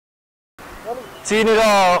चीन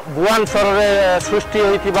वुहान सहर में सृष्टि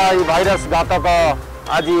होता भाइरस घातक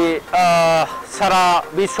आज सारा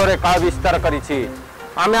विश्व में का विस्तार करिछि।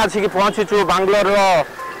 आमे आसिक पहुँचीचु बांग्लोर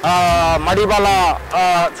माड़ीवाला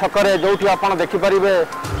छकरे जो आप देखिपारे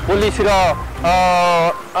पुलिस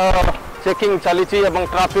चेकिंग चली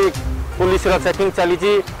ट्राफिक पुलिस चेकिंग चली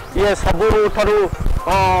ये सबुठारु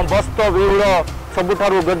व्यस्त विहुल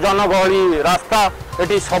सबुठारु जनगहली रास्ता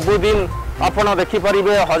एटी सबुदिन आपन देखिपारे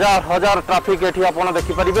हजार हजार ट्राफिक एटी आपन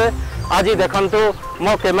देखिपारे। आज देखंतु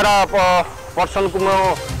मो कैमरा पर्सन को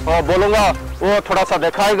मैं बोलूँगा वो थोड़ा सा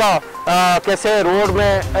दिखाएगा कैसे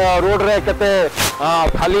रोड रे केते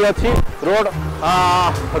खाली अच्छी रोड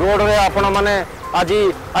रे आपण माने आज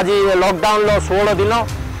लॉकडाउन 16 दिन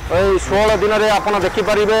 16 दिन रे आपण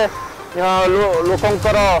देखिपारे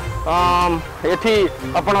लोकंकर एठी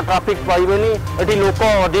आपण ट्राफिक पाइबेनी एठी लोक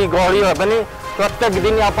अधिक गहली हेबेनी। प्रत्येक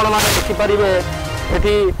दिन आपण माने देखिपारे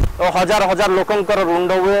एठी हजार हजार लोकंकर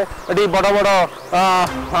रुंड हुए एठी बड़ बड़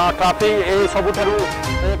ट्राफिक ए सबुठारु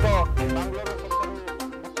एक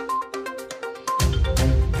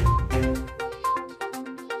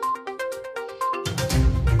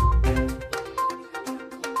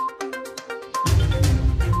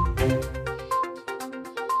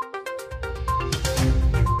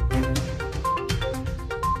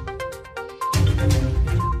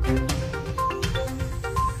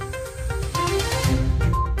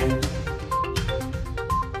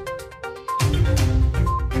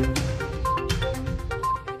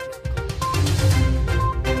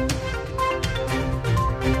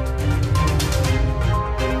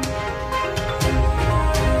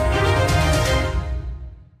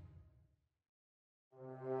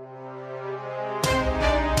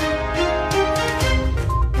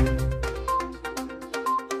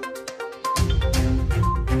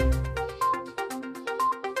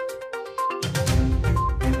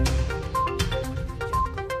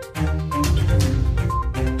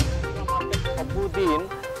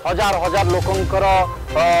हजार हजार लोकंकर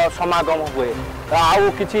समागम हुए। आउ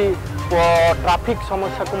किसी ट्रैफिक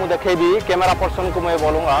समस्या को मुझे देखेबी कैमरा पर्सन को मैं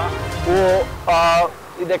बोलूँगा वो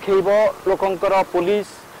देखब लोकंकर पुलिस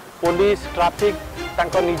पुलिस ट्रैफिक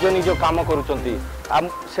तांको निज निज काम करुचंती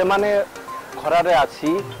से माने खरारे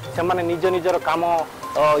आसी से माने निज निजर काम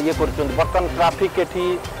ये करुचंती। बर्तमान ट्रैफिक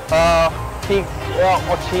एठी ठीक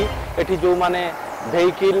अच्छी एठी जो माने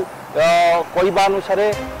वेहिकल कहवा अनुसार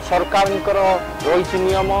सरकार रही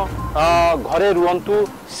नियम घरे रुहतु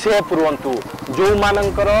सेफ रुहतु जो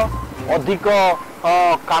मानकर अधिक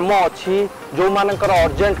काम अच्छी जो मानकर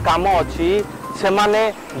अर्जेंट काम अच्छी से माने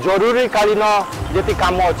जरूरी कालीन जी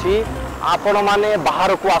काम अच्छी आपण माने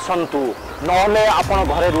बाहर को आसतु नहले आपण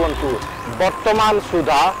घरे रुहतु। वर्तमान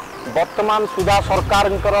सुधा सरकार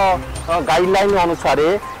गाइडलाइन अनुसार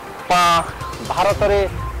भारत में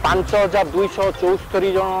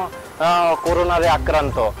 5274 जन कोरोना रे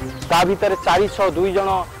आक्रांत ता भीतर 402 जन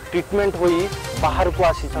ट्रीटमेंट होई बाहर को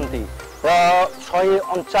आसी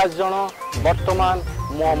 149 जन वर्तमान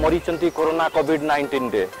मरीचंती कोरोना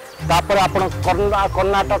कोविड-19 रे। तापर आपण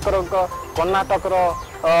कर्नाटक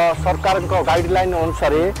सरकार गाइडलाइन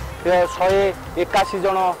अनुसार 181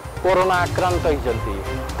 जन कोरोना आक्रांत होती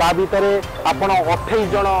ता भीतर आपण 28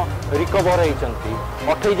 जन रिकवर होती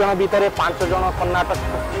 28 जन भीतर 5 जन कर्नाटक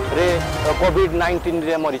रे कोविड-19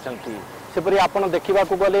 रे मरीचंती। सेपरी आपण देखा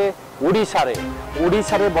गले ओडिशा रे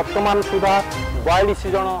वर्तमान सुधा 42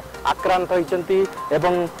 जन आक्रांत होती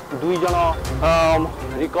एवं 2 जन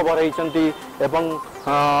रिकवर होती एवं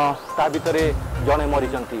ता भीतर जने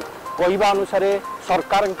मरीचंती। कहवा अनुसार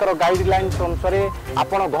सरकार गाइडलाइन अनुसार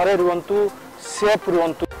आपण घरे रुहतु सेफ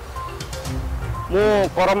रुहतु। मु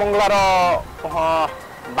करमंगलार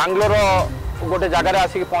बांग्लोर गोटे जगार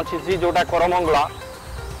आसिक पहुँची जोटा करमंगला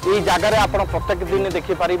ये जगार आप प्रत्येक दिन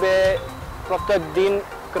देखिपारे प्रत्येक दिन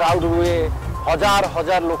क्राउड हुए हजार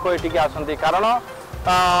हजार लोक ये आसती कारण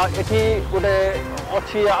ये गोटे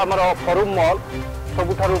अच्छी आमर फॉर्म मॉल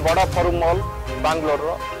सबुठारु बड़ा फॉर्म मॉल बांग्लोर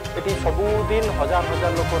ये सबुदिन हजार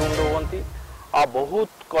हजार लोक रुंड हुअंती आ बहुत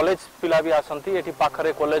कॉलेज पिला भी आसती ये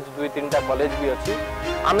पाखरे कॉलेज 2-3टा कॉलेज भी अच्छी।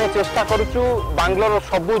 आमे चेष्टा करुचु बांग्लोर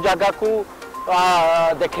सबू जगह को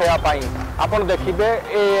देखापी आपन देखिए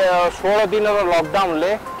ए 16 दिन लॉकडाउन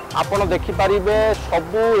ले आपन देखिपारे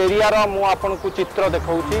सबू एरियार मु आपन को चित्र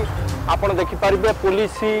देखाऊँगी आपन देखिपारे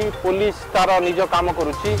पुलिस तार निज काम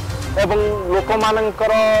करुच्ची एवं लोक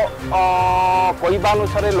मानकर कहवा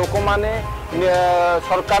अनुसार लोक माने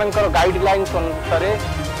सरकार गाइडलाइन अनुसार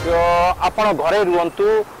आपण घरे रुहतु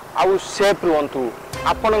आउ सेफ रुहतु।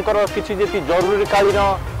 आपणकर किसी जी जरूरी कालीन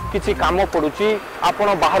किसी काम पड़ुची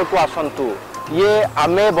आपण बाहर को आसतु। ये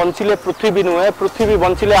आमे बंचिले पृथ्वी नुहे पृथ्वी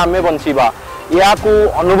बंचिले आमे बंचिबा या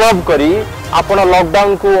अनुभव करी आपण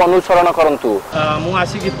लॉकडाउन को अनुसरण करंतु। मु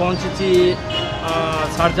आसिक पहुँची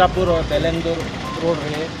सारजापुर बेलेंदुर रोड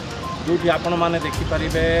रे जो आपण मैंने देखिपारे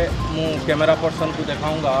मु कैमेरा पर्सन को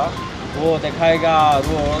दिखाऊंगा वो दिखाएगा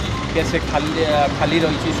रोड कैसे खाली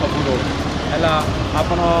रही सब रोड है। आप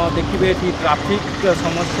देखिए कि ट्रैफिक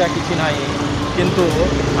समस्या किसी ना किंतु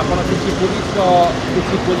आपण किसी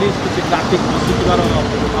पुलिस किसी ट्रैफिक बसुवर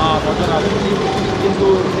नजर आसूँ किंतु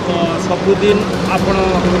सबुदिन आपण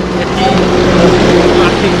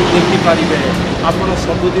ट्रैफिक देखिपारे आपण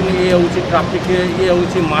सबुदिन ये हूँ ट्रैफिक ये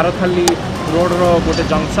हूँ मारखाली रोड रो गोटे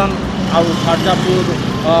जंक्शन आउ सारजापुर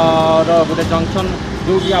गोटे जंक्शन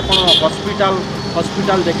जो कि आप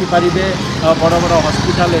हॉस्पिटल देखिपारे बड़ बड़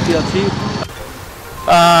हॉस्पिटल ये अच्छी।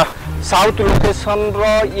 साउथ लोकेशन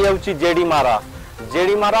रो ये हूँ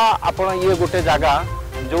जेडीमारा आपण ये गोटे जगह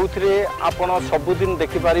जो थे आपण सबुदिन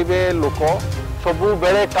देखिपारे लोक सबु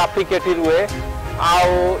बेले ट्रैफिक एटी रुए आउ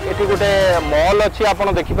गोटे मॉल अच्छी आप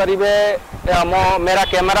देखिपारे मेरा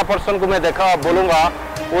कैमरा पर्सन को मैं बोलूँगा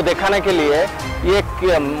वो दिखाने के लिए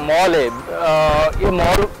ये मॉल है। ये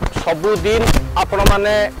मॉल सबुदिन आपण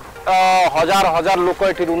माने हजार हजार लोक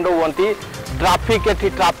ये रुंड हुंती ट्रैफिक एटी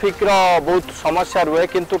ट्रैफिक रो बहुत समस्या रुए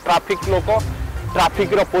किंतु ट्रैफिक लोक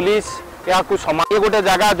ट्रैफिक रो पुलिस या ये गोटे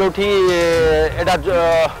जगह जो एटा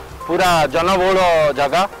पूरा जनबहुल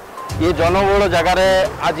जगह ये जनबहुल जगार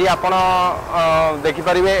आज आप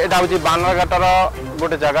देखिपारे यहाँ हूँ बानरघाटर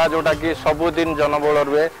गोटे जगह जोटा कि सबुदिन जनबहुल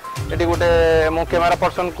रुए ये गोटे मो कैमेरा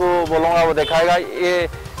पर्सन को बोलूँगा वो दिखाएगा ये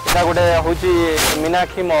यहाँ गोटे हूँ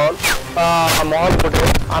मीनाक्षी मॉल गोटे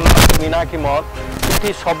आनंद मीनाक्षी मॉल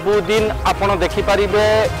ये सबुदिन आप देखिपारे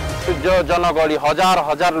जो जनगहली हजार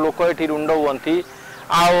हजार लोक ये रुंड हुंती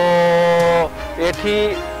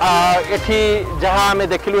एठी जहाँ आम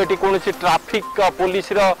देखिलु ये कौन ट्रैफिक पुलिस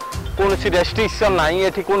कौन रेस्ट्रिक्शन ना ये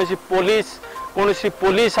कौन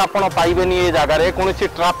पुलिस आपण पाइबेनी ये जगार कौन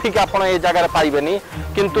ट्रैफिक आपण ये जगार पाइबेनी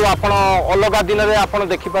किंतु आपण अलग दिन में आप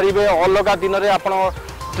देखिपारे अलग दिन में आप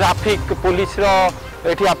ट्रैफिक पुलिस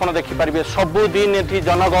ये आप देखिपारे सबुदिन ये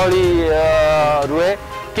जनगहली रुए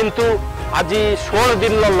किंतु आज 16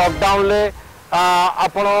 दिन लॉकडाउन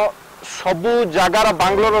आपण सबु जगार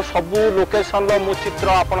बांग्लोर सबु लोकेशन मु चित्र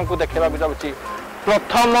आपन को देखा चाहूँगी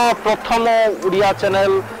प्रथम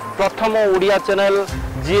उड़िया चैनल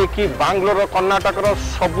जी कि बांग्लोर कर्नाटक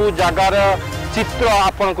सबु जगार चित्र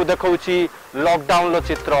आपन को देखा लॉकडाउन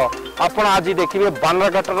चित्र आपन आज देखिए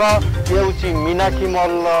बानरघाटर ये हूँ मीनाक्षी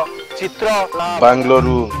मॉल चित्र।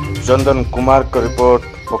 बांग्लोरू चंदन कुमार का रिपोर्ट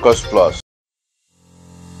फोकस प्लस।